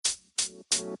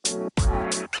All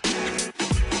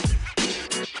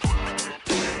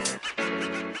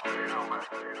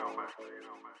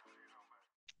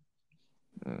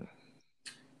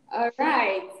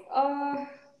right.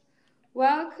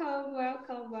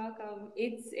 Welcome.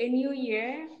 It's a new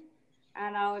year,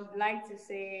 and I would like to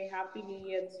say Happy New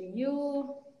Year to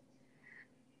you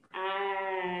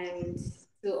and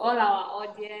to all our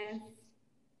audience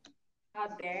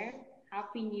out there.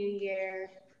 Happy New Year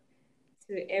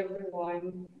to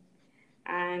everyone,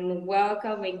 and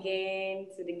welcome again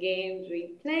to the games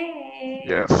we play.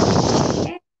 Yes.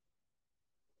 Eh,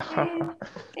 eh,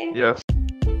 eh. Yes.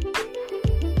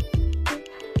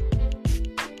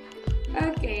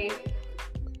 Okay.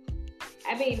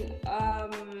 I mean,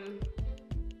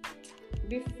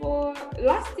 before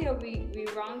last year we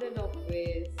rounded up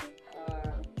with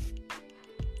uh,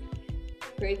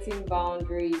 creating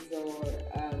boundaries or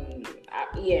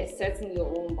setting your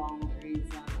own boundaries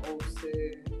and also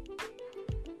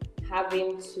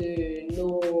having to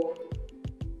know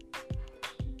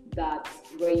that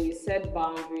when you set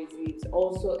boundaries it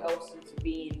also helps you to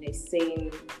be in the same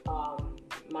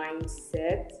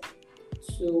mindset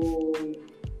to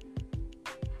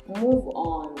move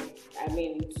on. I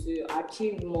mean, to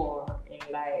achieve more in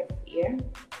life. Yeah.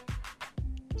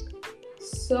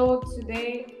 So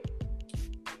today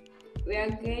we are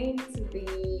going to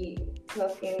be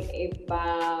talking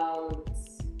about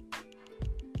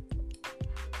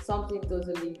something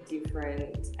totally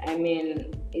different. I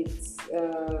mean, it's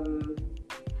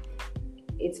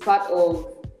part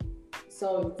of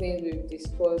some of the things we've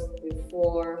discussed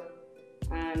before,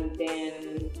 and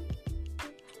then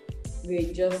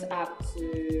we just have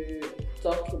to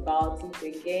talk about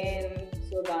it again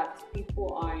so that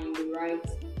people are in the right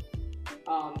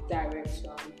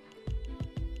direction.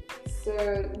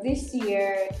 So this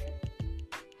year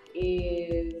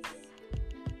is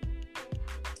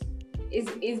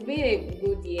it's been a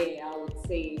good year, I would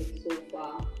say, so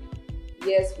far.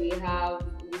 Yes, we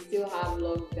still have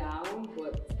lockdown,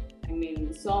 but I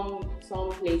mean some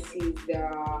places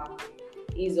there are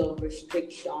ease of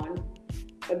restriction.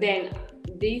 But then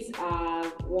these are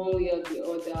one way or the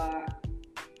other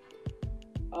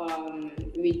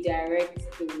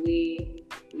redirect the way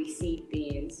we see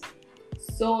things.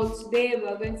 So today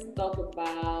we're going to talk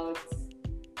about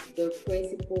the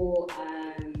principle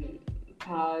and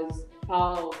power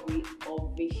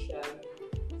of vision.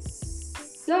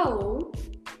 So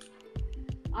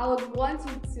I would want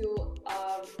you to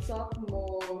talk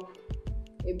more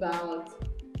about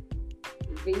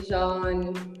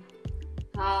vision.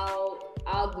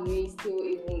 How do we still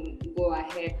even go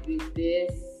ahead with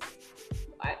this?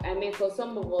 I mean, for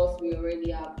some of us, we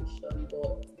already have vision,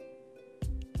 but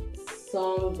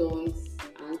some don't,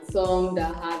 and some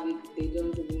that have it, they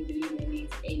don't even believe in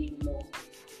it anymore.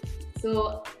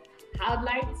 So I'd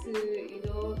like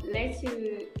to, let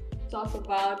you talk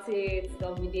about it,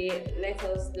 Davide. Let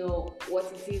us know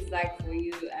what it is like for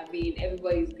you. I mean,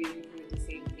 everybody's going through the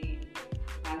same thing.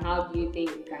 And how do you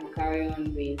think we can carry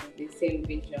on with the same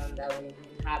vision that we've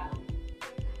been having?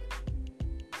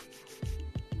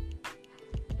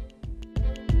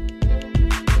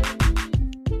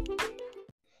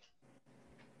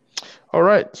 All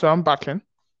right. So I'm back in.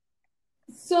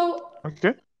 So,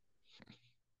 Okay.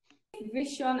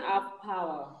 vision have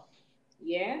power.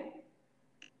 Yeah.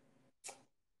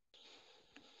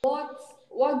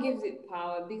 What gives it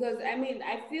power? Because I mean,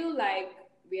 I feel like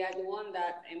we are the one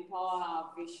that empower our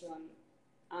vision,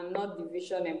 and not the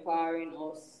vision empowering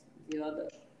us. The other.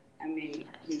 I mean,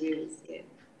 the way we see it.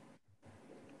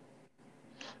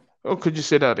 Oh, could you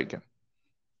say that again?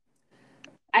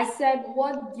 I said,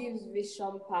 what gives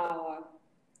vision power?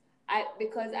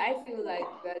 Because I feel like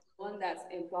we're the one that's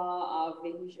empower our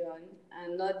vision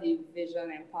and not the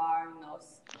vision empowering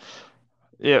us.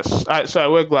 Yes. So I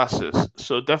wear glasses.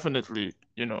 So definitely,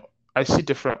 I see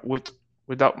different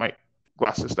without my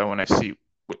glasses than when I see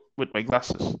with my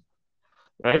glasses,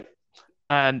 right?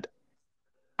 And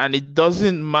and it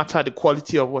doesn't matter the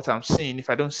quality of what I'm seeing. If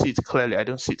I don't see it clearly, I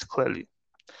don't see it clearly.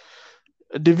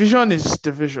 Division is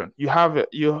division. You have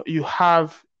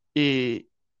a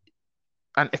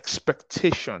an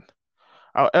expectation.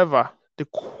 However, the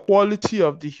quality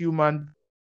of the human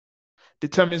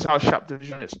determines how sharp the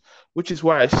vision is, which is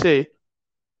why I say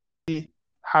he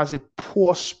has a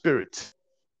poor spirit.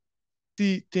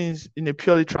 See things in a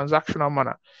purely transactional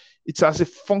manner. It's as a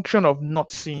function of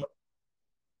not seeing,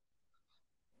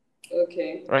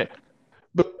 Okay. right?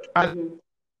 But and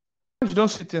Mm-hmm. you don't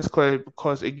see things clearly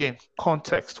because again,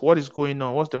 context, what is going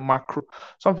on, what's the macro?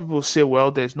 Some people say,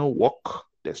 well, there's no work,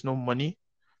 there's no money,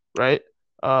 right?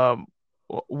 Um,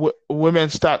 women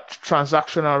start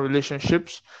transactional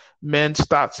relationships. Men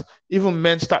start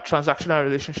transactional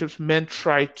relationships. Men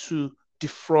try to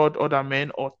defraud other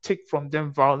men or take from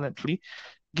them violently,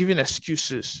 giving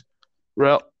excuses.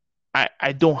 Well,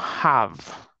 I don't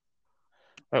have.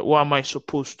 Right? What am I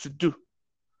supposed to do?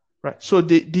 Right. So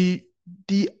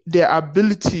their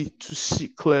ability to see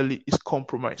clearly is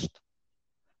compromised.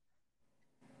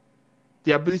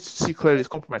 The ability to see clearly is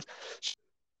compromised.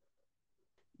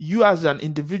 You as an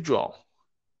individual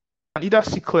can either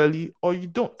see clearly or you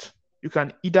don't. You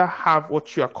can either have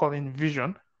what you are calling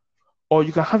vision, or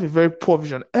you can have a very poor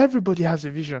vision. Everybody has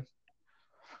a vision.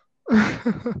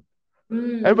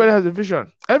 Everybody has a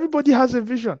vision. Everybody has a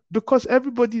vision because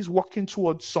everybody is working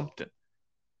towards something.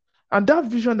 And that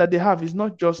vision that they have is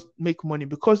not just make money,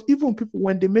 because even people,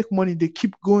 when they make money, they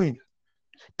keep going.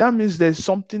 That means there's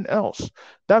something else.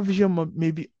 That vision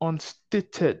may be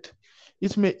unstated.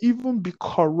 It may even be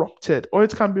corrupted, or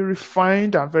it can be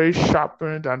refined and very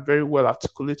sharpened and very well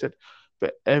articulated.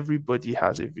 But everybody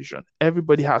has a vision.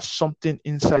 Everybody has something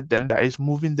inside them that is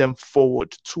moving them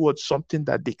forward towards something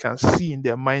that they can see in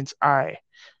their mind's eye.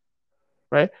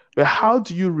 Right? But how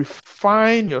do you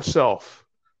refine yourself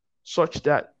such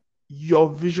that your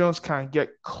visions can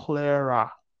get clearer,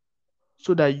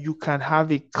 so that you can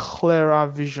have a clearer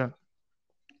vision?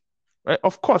 Right?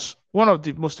 Of course, one of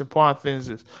the most important things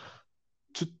is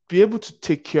to be able to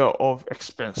take care of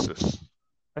expenses.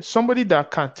 Right? Somebody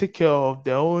that can take care of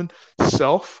their own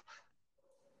self,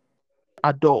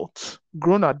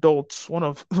 grown adults, one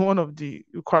of the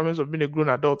requirements of being a grown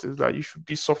adult is that you should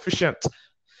be sufficient.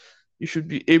 You should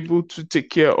be able to take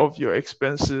care of your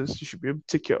expenses. You should be able to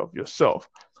take care of yourself.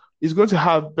 Is going to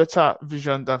have better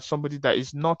vision than somebody that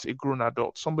is not a grown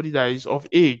adult, somebody that is of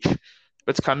age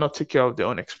but cannot take care of their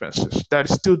own expenses, that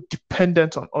is still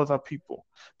dependent on other people.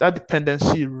 That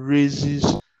dependency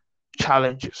raises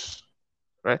challenges,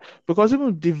 right? Because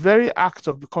even the very act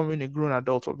of becoming a grown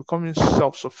adult, or becoming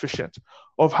self-sufficient,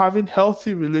 of having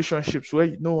healthy relationships where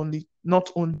you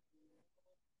not only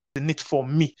the need for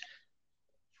me,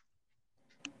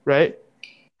 right?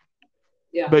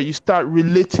 Yeah. But you start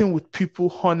relating with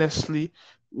people honestly,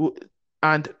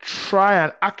 and try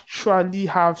and actually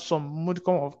have some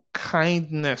modicum of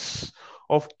kindness,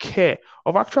 of care,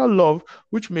 of actual love,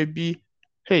 which may be,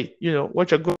 hey,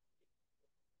 what you're going,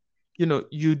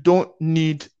 you don't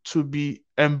need to be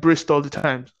embraced all the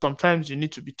time. Sometimes you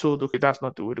need to be told, okay, that's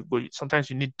not the way to go. Sometimes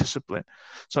you need discipline.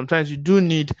 Sometimes you do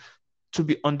need to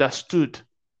be understood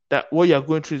that what you're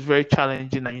going through is very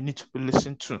challenging and you need to be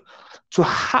listened to. To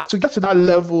get to that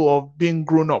level of being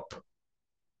grown up,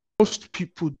 most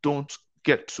people don't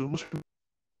get to. Most people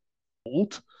are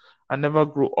old and never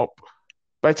grow up.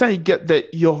 By the time you get there,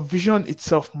 your vision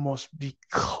itself must be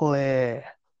clear.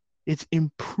 It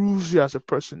improves you as a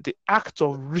person. The act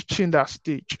of reaching that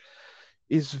stage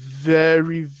is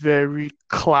very, very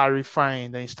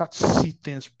clarifying, and you start to see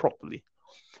things properly.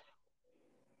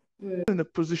 In a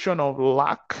position of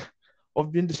lack,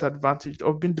 of being disadvantaged,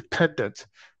 of being dependent,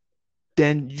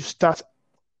 then you start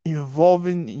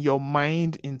involving your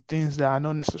mind in things that are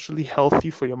not necessarily healthy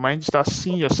for your mind. You start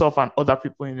seeing yourself and other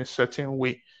people in a certain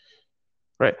way,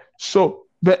 right? So,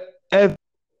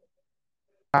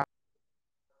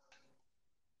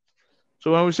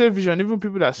 so when we say vision, even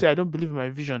people that say, I don't believe in my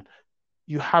vision,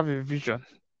 you have a vision.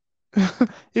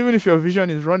 Even if your vision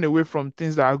is run away from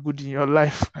things that are good in your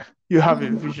life, you have a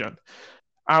vision.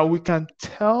 And we can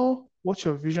tell what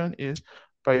your vision is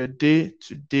by your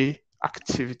day-to-day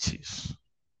activities.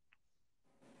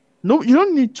 No, you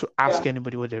don't need to ask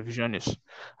anybody what their vision is.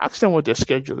 Ask them what their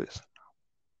schedule is.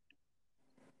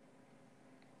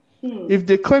 If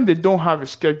they claim they don't have a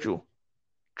schedule,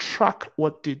 track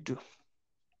what they do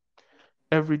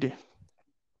every day,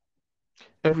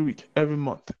 every week, every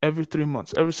month, every 3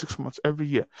 months, every 6 months, every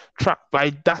year. Track.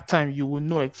 By that time, you will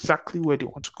know exactly where they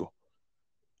want to go.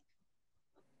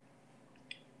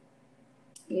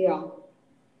 Yeah,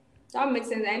 that makes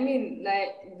sense. I mean,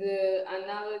 like the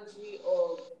analogy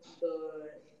of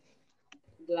the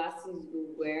glasses we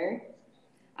wear,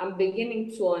 I'm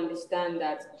beginning to understand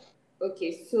that.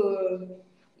 Okay, so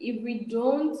if we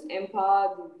don't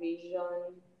empower the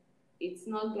vision, it's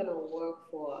not gonna work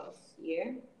for us.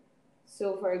 Yeah.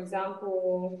 So, for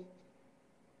example,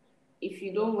 if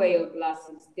you don't wear your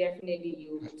glasses, definitely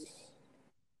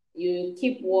you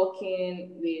keep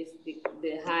walking with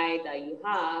the high that you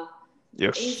have.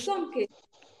 Yes. In some cases,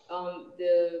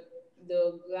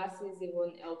 the glasses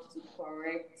even help to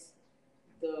correct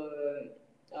the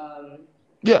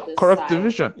correct sight. the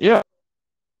vision. Yeah.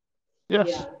 Yes.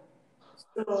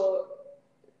 Yeah.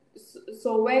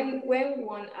 So when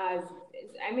one has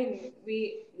I mean,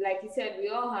 we, like you said, we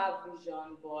all have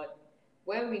vision, but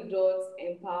when we don't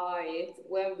empower it,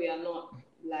 when we are not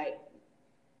like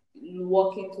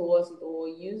working towards it or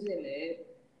using it,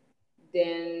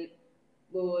 then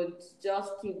we would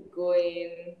just keep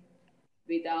going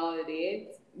without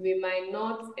it. We might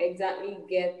not exactly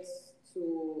get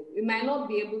to, we might not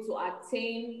be able to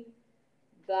attain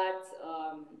that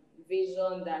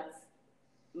vision that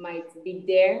might be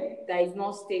there, that is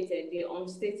not stated, the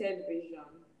unstated vision,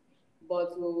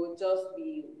 but we will just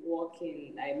be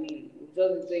walking. I mean,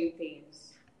 we'll just be doing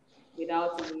things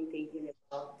without even thinking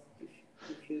about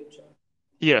the future.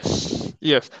 Yes,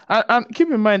 yes. And keep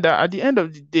in mind that at the end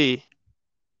of the day,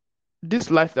 this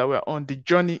life that we're on, the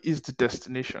journey is the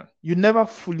destination. You never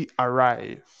fully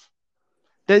arrive.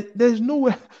 There's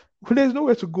nowhere there's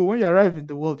nowhere to go. When you arrive in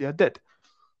the world, you're dead,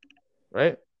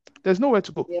 right? There's nowhere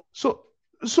to go. Yeah.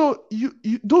 So you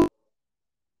don't,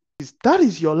 that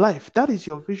is your life, that is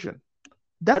your vision,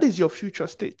 that is your future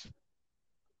state.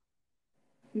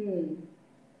 Hmm.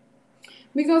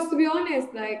 Because to be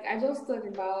honest, like I just thought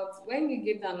about when you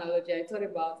give the analogy, I thought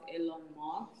about Elon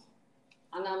Musk,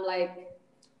 and I'm like,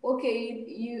 okay,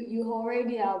 you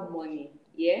already have money,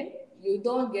 yeah? You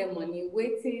don't get money,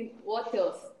 waiting, what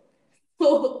else?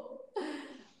 So,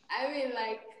 I mean,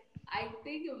 like, I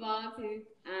think about it,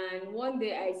 and one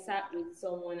day I sat with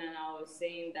someone and I was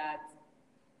saying that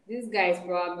this guy is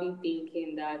probably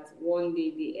thinking that one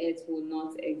day the earth will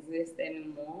not exist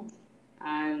anymore,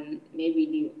 and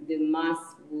maybe the Mars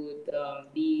would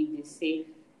be the safe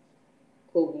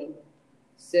coven.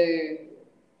 So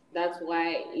that's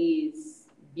why he's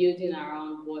building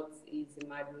around what his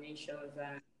imaginations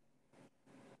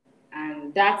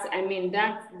and that's, I mean,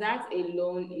 that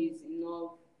alone is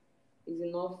enough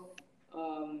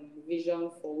vision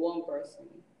for one person.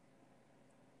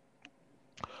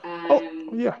 Oh,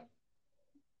 And yeah.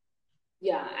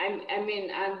 yeah, I mean,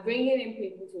 and bringing in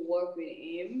people to work with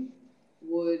him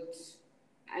would,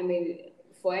 I mean,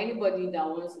 for anybody that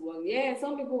wants to work, yeah,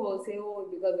 some people will say, oh,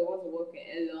 because they want to work with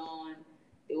Elon,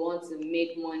 they want to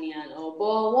make money and all.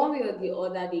 But one way or the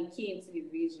other, they key into the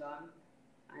vision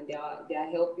and they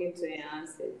are helping to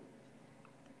enhance it.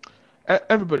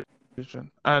 Everybody's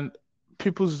vision, and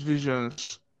people's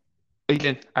visions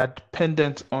again are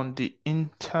dependent on the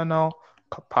internal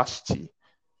capacity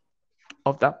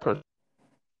of that person,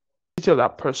 of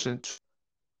that person to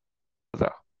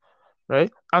that,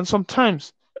 right? And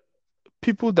sometimes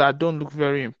people that don't look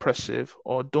very impressive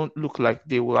or don't look like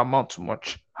they will amount to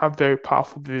much have very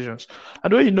powerful visions.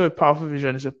 And the way you know a powerful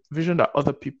vision is a vision that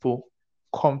other people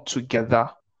come together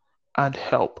and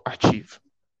help achieve,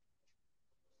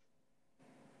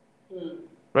 Hmm.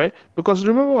 right? Because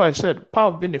remember what I said,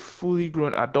 part of being a fully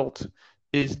grown adult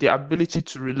is the ability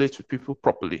to relate with people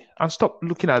properly and stop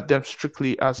looking at them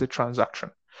strictly as a transaction.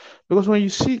 Because when you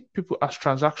see people as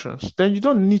transactions, then you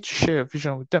don't need to share a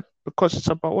vision with them because it's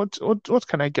about what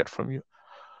can I get from you?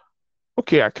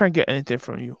 Okay, I can't get anything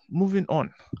from you. Moving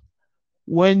on.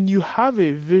 When you have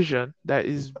a vision that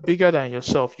is bigger than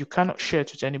yourself, you cannot share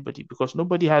it with anybody because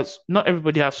not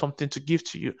everybody has something to give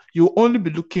to you. You'll only be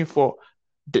looking for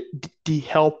the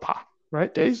helper,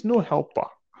 right? There is no helper.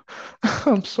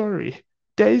 I'm sorry.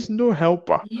 There is no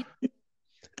helper.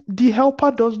 The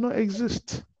helper does not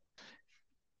exist.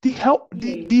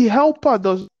 The helper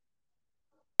does.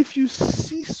 If you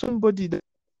see somebody that,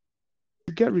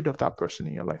 you get rid of that person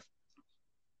in your life.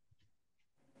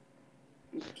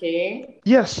 Okay.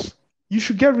 Yes, you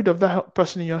should get rid of that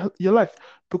person in your life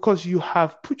because you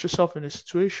have put yourself in a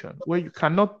situation where you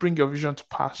cannot bring your vision to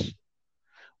pass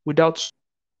without.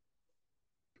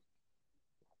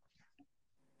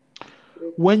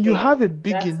 When you have Okay. a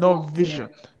big That's enough more clear. vision,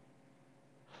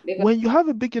 Because when you have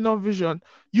a big enough vision,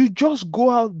 you just go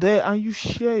out there and you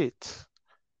share it.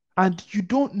 And you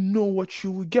don't know what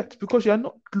you will get because you're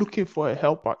not looking for a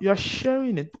helper. You're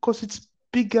sharing it because it's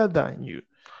bigger than you.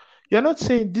 You're not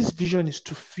saying this vision is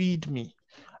to feed me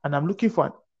and I'm looking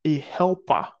for a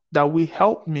helper that will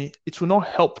help me. It will not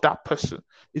help that person.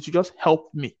 It will just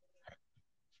help me,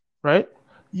 right?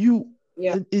 You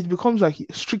yeah. it becomes like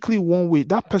strictly one way.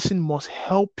 That person must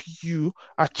help you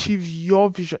achieve your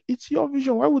vision. It's your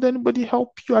vision. Why would anybody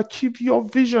help you achieve your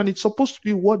vision? It's supposed to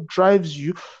be what drives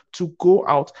you to go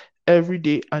out every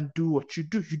day and do what you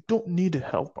do. You don't need a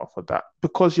helper for that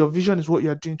because your vision is what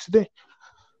you're doing today,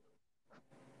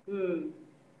 Hmm.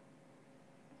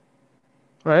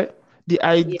 right? The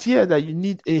Yeah. idea that you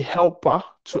need a helper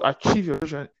to achieve your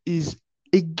vision is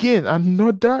again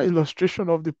another illustration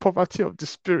of the poverty of the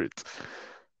spirit,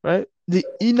 right? The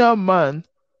inner man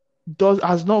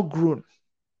has not grown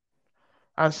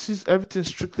and sees everything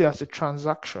strictly as a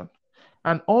transaction.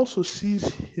 and also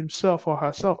sees himself or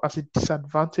herself as a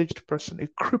disadvantaged person, a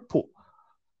cripple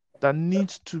that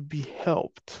needs to be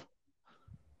helped.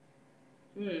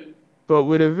 But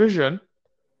with a vision,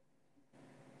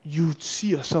 you see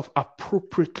yourself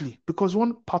appropriately, because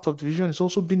one part of the vision is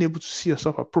also being able to see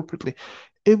yourself appropriately,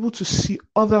 able to see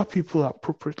other people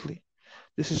appropriately.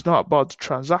 This is not about the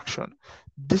transaction.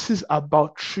 This is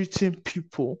about treating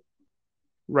people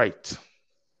right.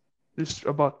 This is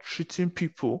about treating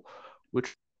people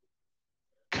with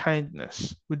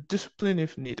kindness, with discipline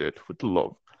if needed, with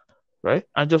love, right?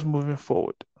 And just moving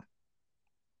forward.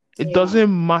 It Yeah.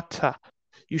 doesn't matter.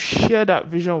 You share that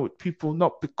vision with people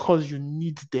not because you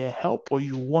need their help or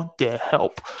you want their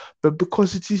help, but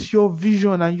because it is your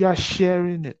vision and you are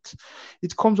sharing it.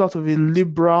 It comes out of a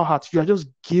liberal heart. You are just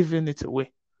giving it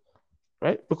away,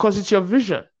 right? Because it's your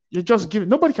vision. You're just giving.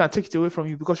 Nobody can take it away from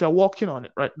you because you're working on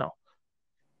it right now.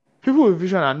 People with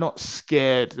vision are not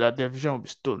scared that their vision will be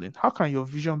stolen. How can your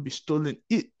vision be stolen?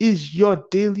 It is your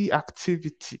daily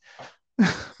activity.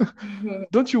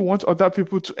 Don't you want other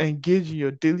people to engage in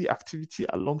your daily activity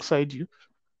alongside you,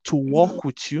 to walk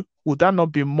with you? Would that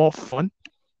not be more fun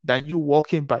than you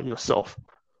walking by yourself?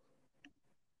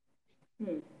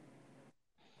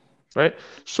 Right?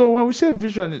 So when we say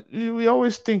vision, we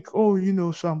always think, oh,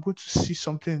 so I'm going to see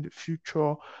something in the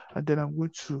future and then I'm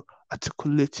going to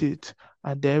articulate it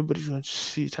and then everybody's going to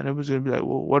see it and everybody's going to be like,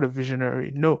 well, what a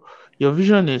visionary. No, your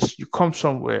vision is you come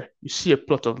somewhere, you see a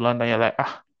plot of land and you're like,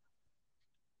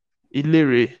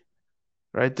 Ilere,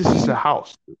 right? This is a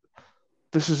house.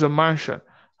 This is a mansion.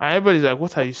 And everybody's like,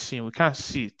 what are you seeing? We can't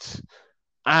see it.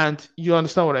 And you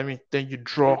understand what I mean? Then you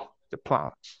draw the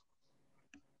plans.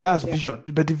 That's vision.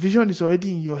 But the vision is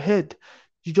already in your head.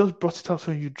 You just brought it out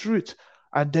when you drew it.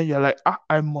 And then you're like,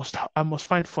 I must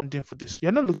find funding for this.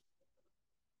 You're not looking.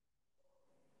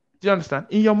 Do you understand?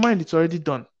 In your mind, it's already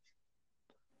done.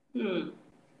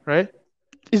 Right?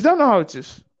 Is that not how it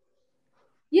is?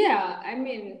 Yeah, I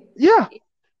mean, Yeah.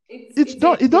 It's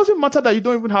done. a It doesn't matter that you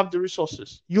don't even have the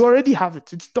resources. You already have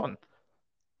it. It's done.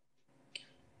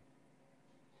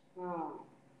 wow.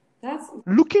 That's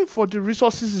Looking for the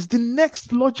resources is the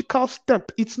next logical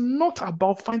step. It's not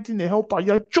about finding a helper.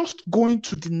 You're just going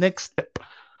to the next step.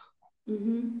 so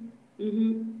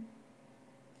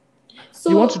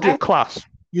You want to do a class.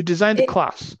 You design the it,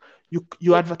 class.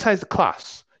 You advertise the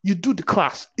class. You do the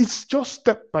class. It's just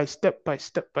step by step by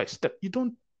step by step. You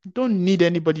don't need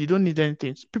anybody. You don't need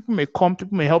anything. People may come.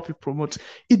 People may help you promote.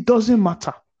 It doesn't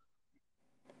matter.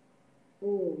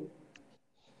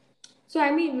 So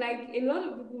I mean, like a lot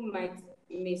of people might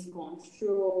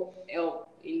misconstrue help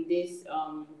in this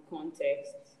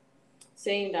context,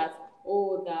 saying that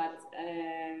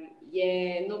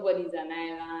yeah, nobody's an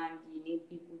island. You need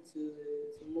people to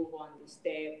move on the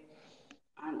step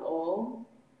and all.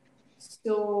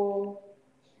 So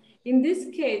in this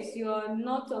case, you're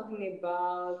not talking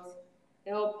about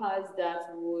helpers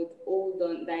that would hold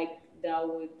on, like that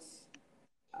would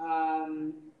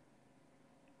um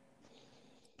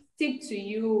stick to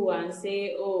you and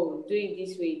say, oh, do it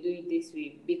this way, do it this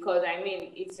way. Because I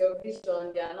mean, it's your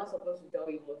vision. They are not supposed to tell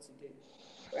you what to do,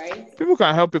 right? People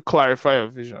can help you clarify your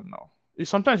vision now.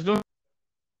 Sometimes you don't.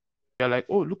 You're like,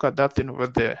 oh, look at that thing over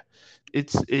there.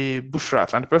 It's a bush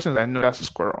rat, and the person is like, no, that's a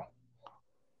squirrel.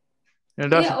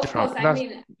 That's Yeah, a of course. different. I That's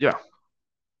mean, yeah.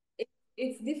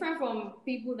 it's different from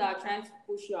people that are trying to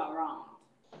push you around.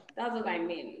 That's what I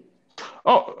mean.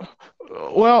 Oh,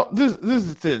 well, this is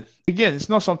the thing. Again, it's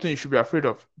not something you should be afraid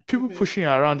of. People pushing you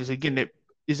around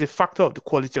is a factor of the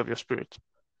quality of your spirit.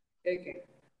 Okay.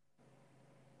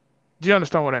 Do you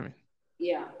understand what I mean?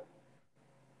 Yeah.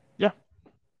 Yeah.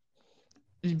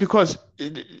 Because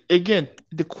again,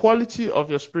 the quality of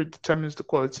your spirit determines the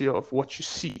quality of what you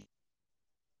see.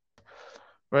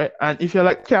 Right? And if you're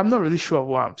like, okay, I'm not really sure of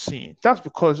what I'm seeing, that's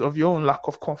because of your own lack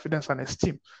of confidence and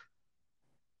esteem.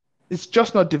 It's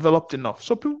just not developed enough.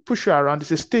 So people push you around.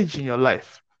 It's a stage in your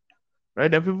life.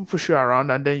 Right? Then people push you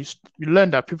around, and then you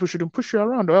learn that people shouldn't push you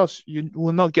around, or else you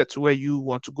will not get to where you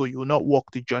want to go. You will not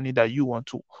walk the journey that you want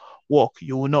to walk.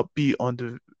 You will not be on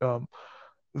the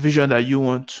vision that you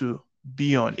want to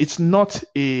be on. It's not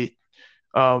a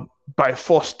by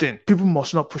force thing. People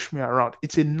must not push me around.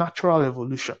 It's a natural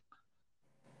evolution.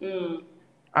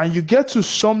 And you get to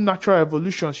some natural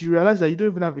evolutions, you realize that you don't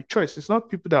even have a choice. It's not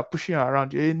people that are pushing you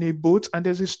around. You're in a boat and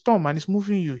there's a storm and it's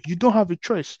moving you. You don't have a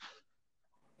choice.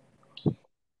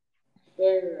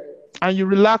 And you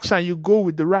relax and you go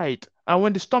with the ride. And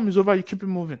when the storm is over, you keep it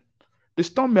moving. The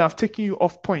storm may have taken you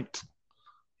off point.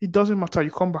 It doesn't matter. You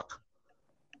come back.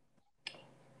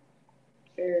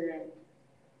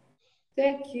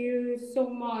 Thank you so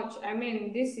much. I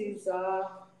mean, this is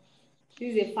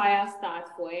This is a fire start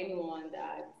for anyone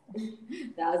that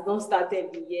that has not started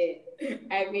the year.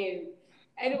 I mean,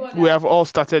 anyone We that have all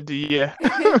started the year.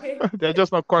 They're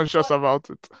just not conscious for, about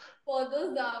it. for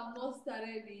those that have not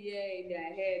started the year in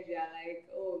their head, they are like,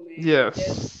 oh man, let's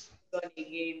Yes. start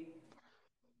again.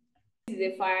 This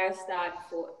is a fire start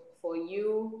for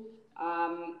you.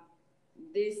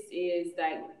 This is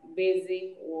like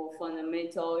basic or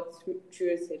fundamental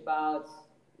truth about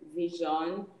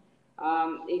vision.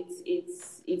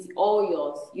 It's all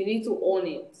yours. You need to own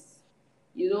it.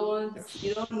 You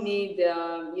Yes. don't need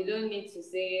you don't need to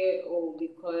say, oh,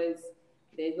 because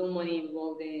there's no money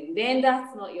involved in it. Then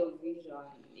that's not your vision.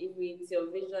 If it's your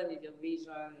vision, it's your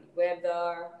vision,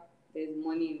 whether there's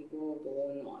money involved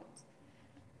or not.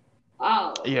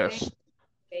 Wow, Yes.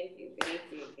 thank you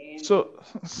again.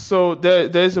 So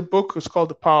there's a book. It's called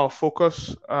The Power of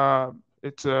Focus.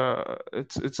 It's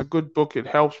a good book. It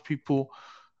helps people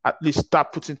at least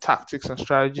start putting tactics and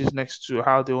strategies next to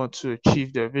how they want to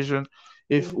achieve their vision.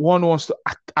 If Mm-hmm. one wants to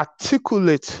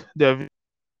articulate their vision,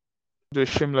 the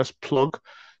shameless plug,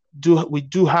 do we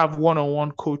do have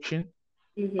one-on-one coaching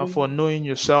for Mm-hmm. knowing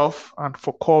yourself and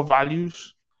for core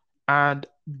values, and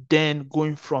then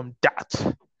going from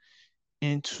that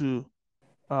into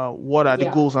what are the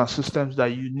Yeah, goals and systems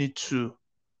that you need to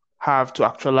have to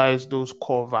actualize those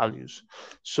core values.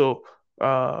 So,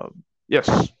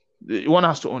 yes, one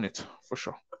has to own it for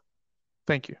sure.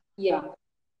 Thank you. yeah.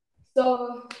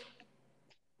 So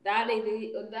that is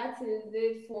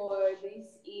it for this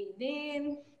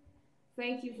evening.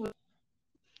 Thank you for,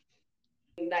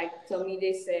 like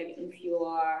Tomide said, if you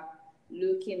are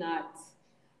looking at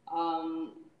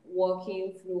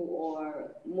walking through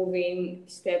or moving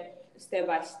step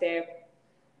by step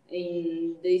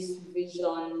in this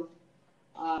vision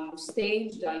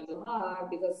stage that you are,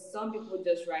 because some people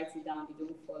just write it down, they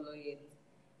don't follow it.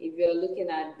 If you're looking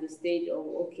at the stage of,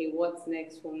 okay, what's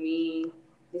next for me?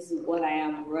 This is what I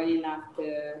am running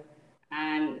after.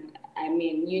 And I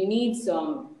mean, you need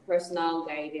some personal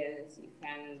guidance. You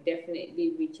can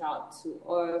definitely reach out to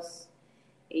us.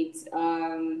 It's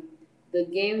the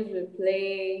games we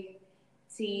play,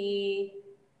 T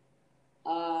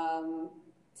um,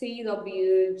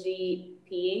 TWGP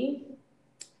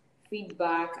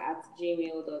feedback at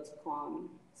gmail.com.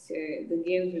 So the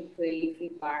games we play,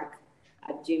 feedback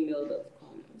at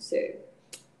gmail.com. So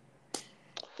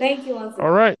thank you once All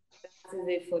again. right. That is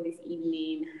it for this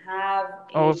evening. Have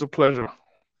a Always a pleasure.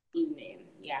 evening.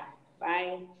 Yeah.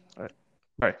 Bye. All right.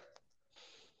 Bye.